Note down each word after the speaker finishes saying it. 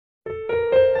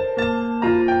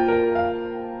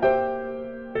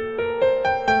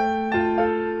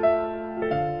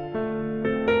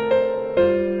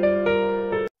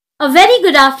very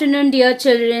good afternoon, dear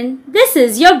children. This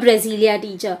is your Brazilia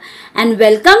teacher and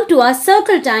welcome to our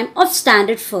circle time of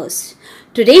Standard First.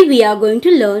 Today we are going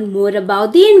to learn more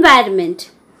about the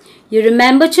environment. You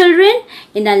remember, children,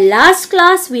 in our last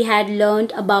class we had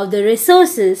learned about the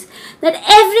resources, that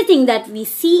everything that we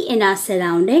see in our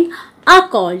surrounding are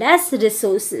called as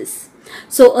resources.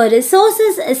 So a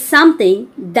resources is something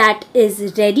that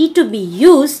is ready to be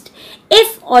used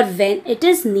if or when it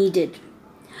is needed.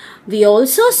 We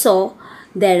also saw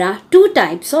there are two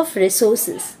types of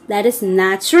resources, that is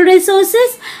natural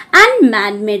resources and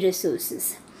man-made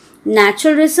resources.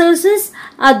 Natural resources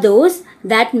are those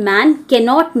that man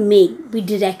cannot make, we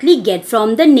directly get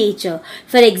from the nature.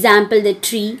 For example, the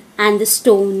tree and the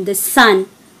stone, the sun.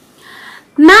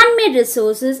 Man-made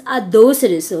resources are those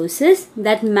resources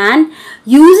that man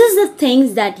uses the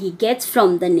things that he gets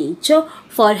from the nature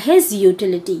for his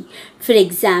utility. For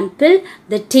example,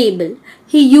 the table.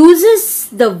 He uses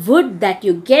the wood that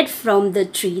you get from the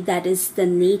tree, that is the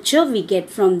nature we get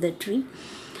from the tree,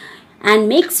 and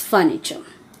makes furniture.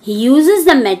 He uses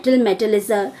the metal is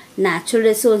a natural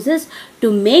resources,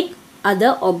 to make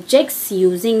other objects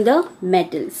using the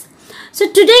metals.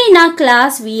 So today in our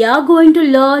class we are going to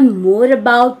learn more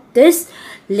about this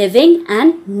living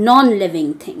and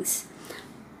non-living things.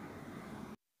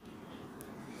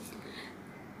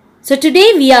 So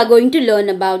today we are going to learn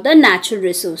about the natural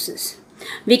resources.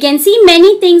 We can see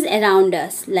many things around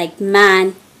us like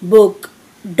man, book,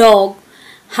 dog,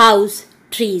 house,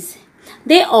 trees.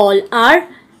 They all are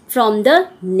from the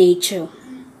nature.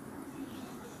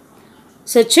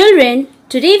 So children,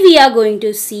 today we are going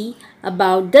to see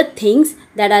about the things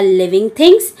that are living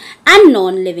things and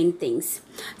non-living things.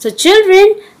 So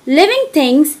children, living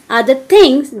things are the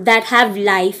things that have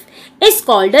life is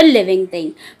called a living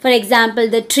thing. For example,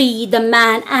 the tree, the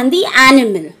man and the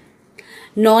animal.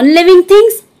 Non-living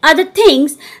things are the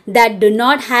things that do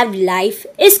not have life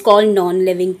is called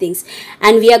non-living things.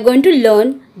 And we are going to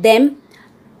learn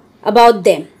about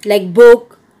them like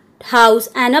book, house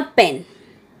and a pen.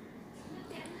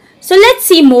 So let's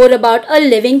see more about a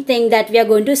living thing that we are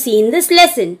going to see in this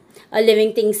lesson. A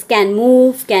living things can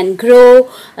move, can grow.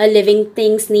 A living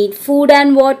things need food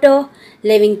and water.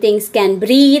 Living things can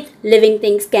breathe. Living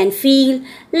things can feel.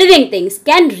 Living things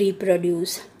can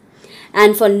reproduce.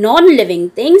 And for non-living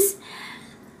things,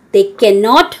 they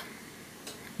cannot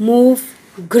move,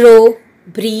 grow,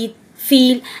 breathe,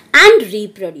 feel and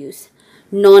reproduce.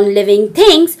 Non-living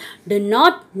things do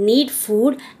not need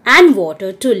food and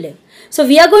water to live. So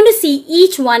we are going to see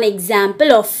each one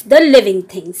example of the living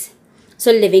things.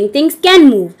 So living things can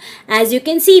move. As you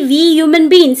can see, we human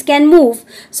beings can move.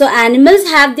 So animals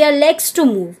have their legs to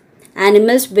move.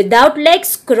 Animals without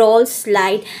legs crawl,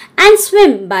 slide and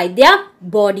swim by their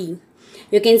body.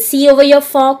 You can see over your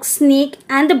fox, snake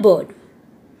and the bird.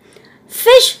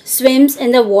 Fish swims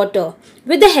in the water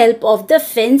with the help of the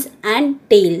fins and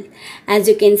tail. As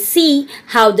you can see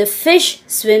how the fish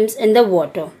swims in the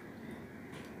water.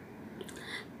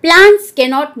 Plants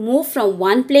cannot move from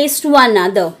one place to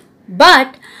another,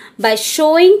 but by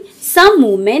showing some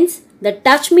movements, the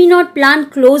touch me not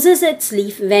plant closes its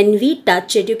leaf when we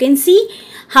touch it. You can see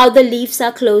how the leaves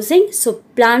are closing, so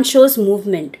plant shows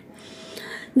movement.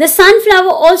 The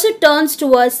sunflower also turns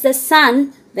towards the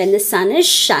sun when the sun is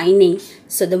shining.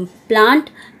 So the plant,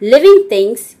 living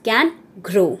things can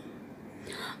grow.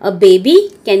 A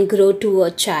baby can grow to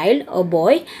a child, a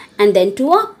boy, and then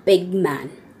to a big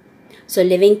man. So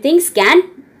living things can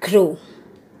grow.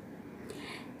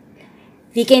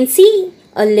 We can see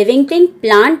a living thing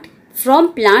plant.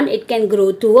 From plant it can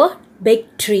grow to a big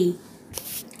tree.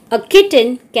 A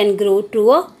kitten can grow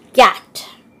to a cat.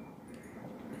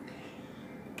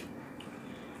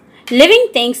 Living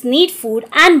things need food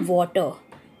and water.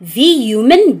 We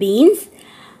human beings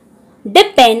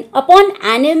depend upon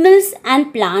animals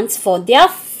and plants for their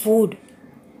food.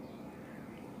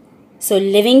 So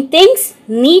living things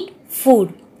need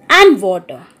food and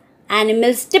water.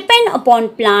 Animals depend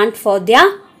upon plants for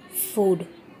their food.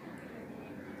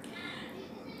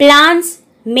 Plants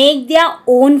make their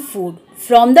own food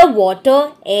from the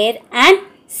water, air and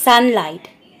sunlight.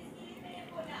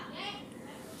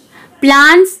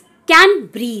 Plants can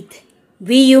breathe.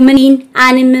 We human beings,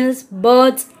 animals,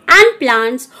 birds and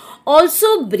plants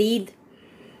also breathe.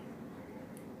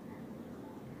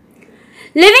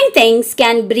 Living things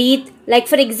can breathe, like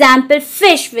for example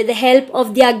fish, with the help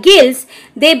of their gills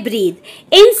they breathe.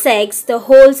 Insects, the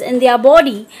holes in their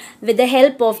body, with the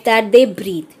help of that they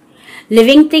breathe.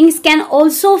 Living things can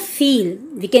also feel.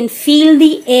 We can feel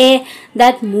the air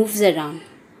that moves around.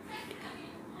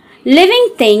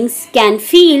 Living things can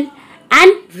feel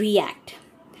and react.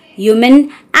 Human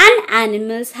and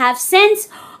animals have sense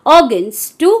organs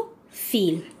to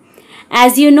feel.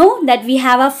 As you know that we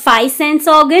have a 5 sense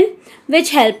organ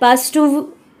which help us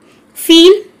to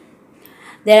feel.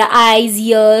 There are eyes,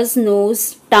 ears, nose,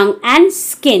 tongue and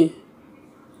skin.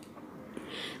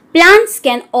 Plants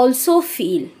can also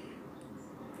feel.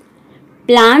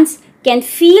 Plants can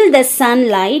feel the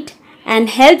sunlight and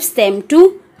helps them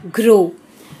to grow.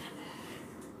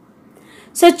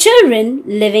 So children,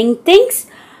 living things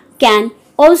can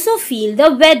also feel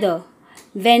the weather.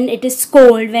 When it is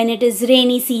cold, when it is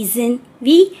rainy season,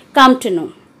 we come to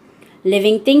know.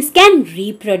 Living things can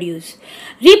reproduce.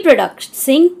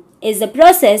 Reproducing is the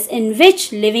process in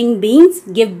which living beings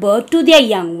give birth to their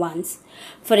young ones.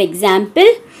 For example,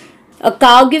 a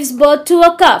cow gives birth to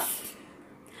a calf.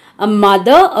 A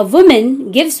mother, a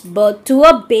woman, gives birth to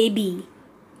a baby.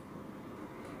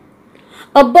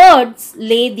 Birds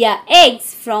lay their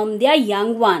eggs from their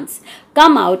young ones,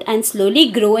 come out and slowly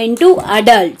grow into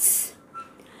adults.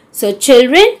 So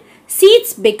children,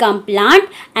 seeds become plant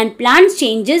and plants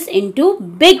changes into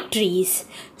big trees.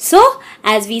 So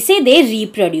as we say, they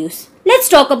reproduce. Let's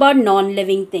talk about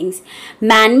non-living things.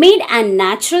 Man-made and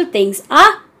natural things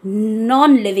are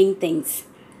non-living things.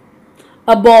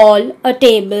 A ball, a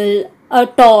table, a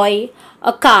toy,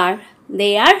 a car,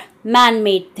 they are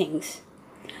man-made things.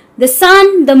 The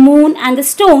sun, the moon and the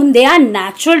stone, they are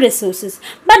natural resources,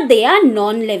 but they are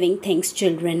non-living things,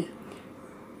 children.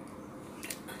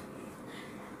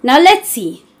 Now let's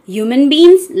see. Human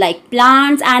beings, like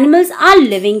plants, animals, are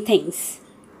living things.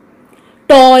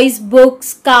 Toys,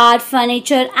 books, car,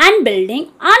 furniture and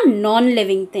building are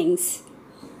non-living things.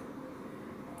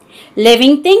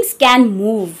 Living things can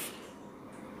move.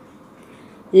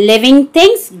 Living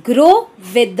things grow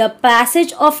with the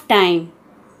passage of time.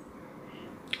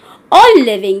 All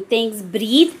living things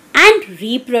breathe and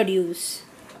reproduce.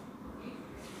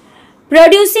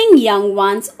 Producing young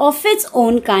ones of its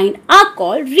own kind are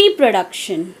called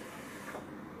reproduction.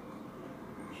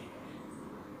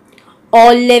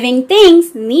 All living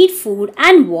things need food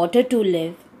and water to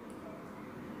live.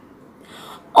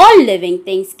 All living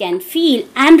things can feel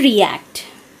and react.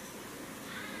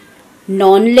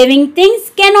 Non-living things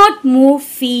cannot move,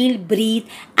 feel, breathe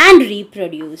and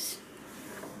reproduce.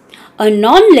 A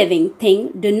non-living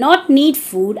thing do not need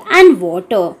food and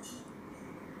water.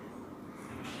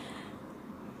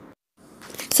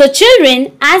 So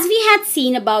children, as we had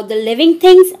seen about the living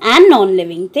things and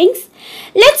non-living things,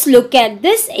 let's look at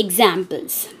these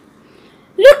examples.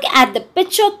 Look at the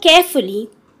picture carefully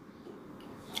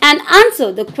and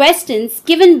answer the questions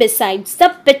given besides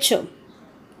the picture.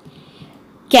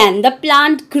 Can the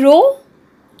plant grow?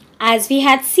 As we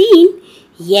had seen,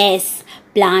 yes,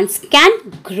 plants can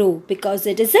grow because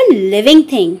it is a living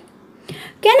thing.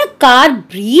 Can a car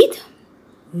breathe?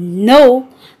 No,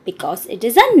 because it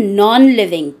is a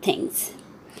non-living thing.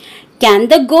 Can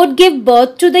the goat give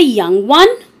birth to the young one?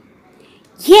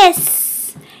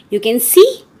 Yes, you can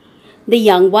see the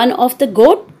young one of the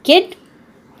goat kid.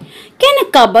 Can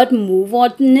a cupboard move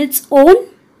on its own?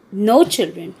 No,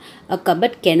 children, a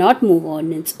cupboard cannot move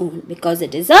on its own because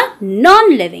it is a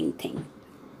non-living thing.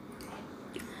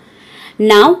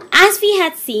 Now, as we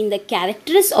had seen the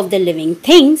characteristics of the living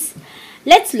things,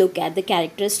 let's look at the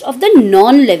characteristics of the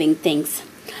non-living things.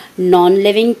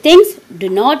 Non-living things do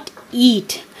not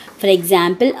eat. For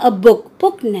example, a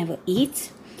book never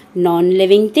eats.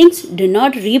 Non-living things do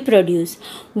not reproduce.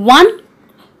 One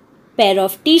pair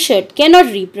of t-shirt cannot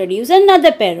reproduce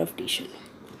another pair of t-shirt.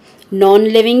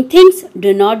 Non-living things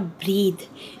do not breathe.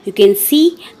 You can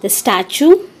see the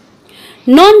statue.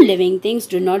 Non-living things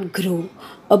do not grow.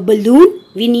 A balloon,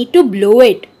 we need to blow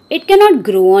it. It cannot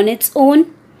grow on its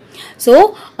own.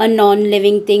 So,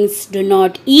 non-living things do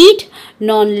not eat.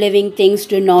 Non-living things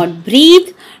do not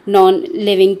breathe.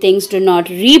 Non-living things do not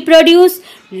reproduce.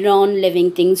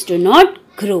 Non-living things do not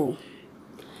grow.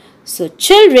 So,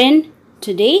 children,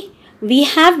 today we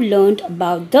have learned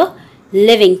about the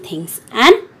living things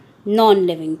and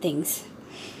non-living things.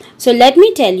 So let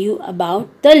me tell you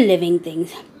about the living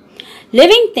things.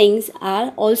 Living things are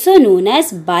also known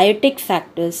as biotic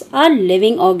factors or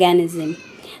living organisms.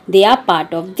 They are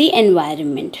part of the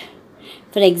environment.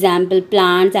 For example,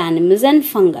 plants, animals and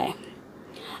fungi.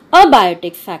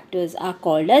 Abiotic factors are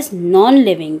called as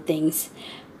non-living things.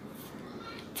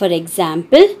 For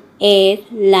example, air,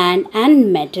 land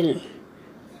and metal.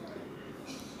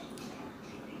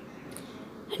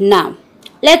 Now,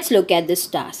 let's look at this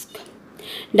task.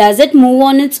 Does it move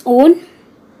on its own?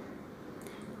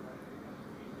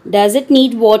 Does it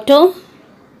need water?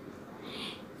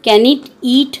 Can it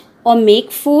eat or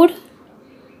make food?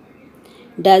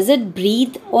 Does it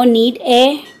breathe or need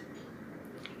air?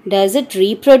 Does it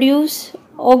reproduce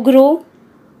or grow?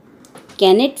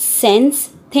 Can it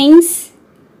sense things?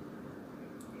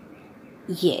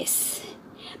 Yes.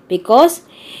 Because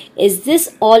is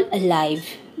this all alive?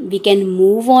 We can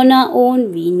move on our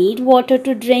own. We need water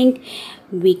to drink.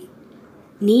 We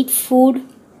need food.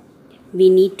 We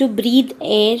need to breathe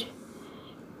air.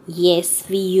 Yes,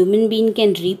 we human beings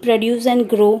can reproduce and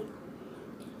grow.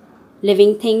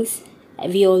 Living things.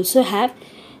 We also have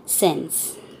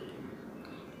sense.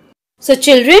 So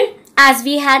children, as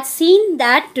we had seen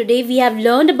that today we have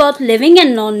learned about living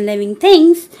and non-living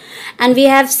things, and we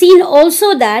have seen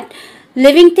also that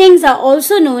living things are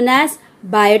also known as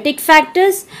biotic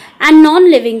factors and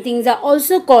non-living things are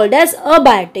also called as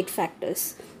abiotic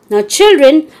factors. Now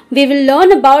children, we will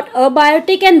learn about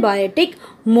abiotic and biotic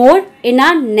more in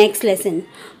our next lesson.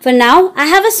 For now, I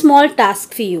have a small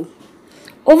task for you.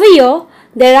 Over here,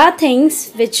 there are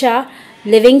things which are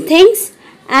living things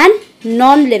and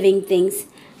non-living things,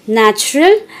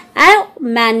 natural and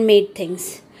man-made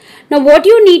things. Now what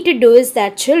you need to do is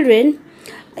that children,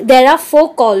 there are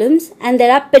 4 columns and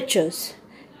there are pictures.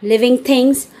 Living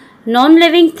things,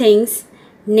 non-living things,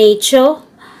 nature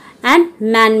and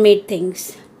man-made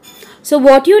things. So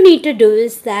what you need to do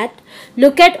is that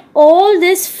look at all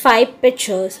these 5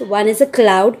 pictures. One is a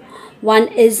cloud, one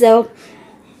is a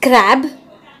crab,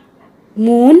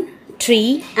 moon,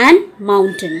 tree and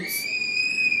mountains.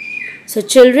 So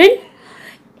children,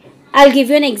 I'll give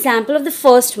you an example of the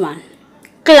first one.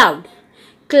 Cloud.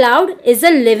 Cloud is a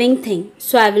living thing.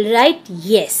 So I will write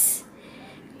yes.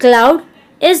 Cloud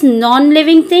is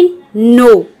non-living thing?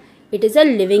 No. It is a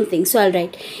living thing. So I'll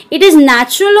write. It is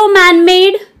natural or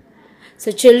man-made?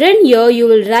 So children, here you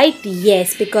will write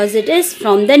yes because it is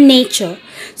from the nature.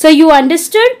 So you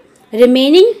understood?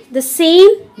 Remaining the same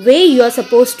way you are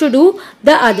supposed to do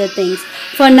the other things.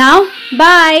 For now,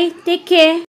 bye. Take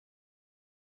care.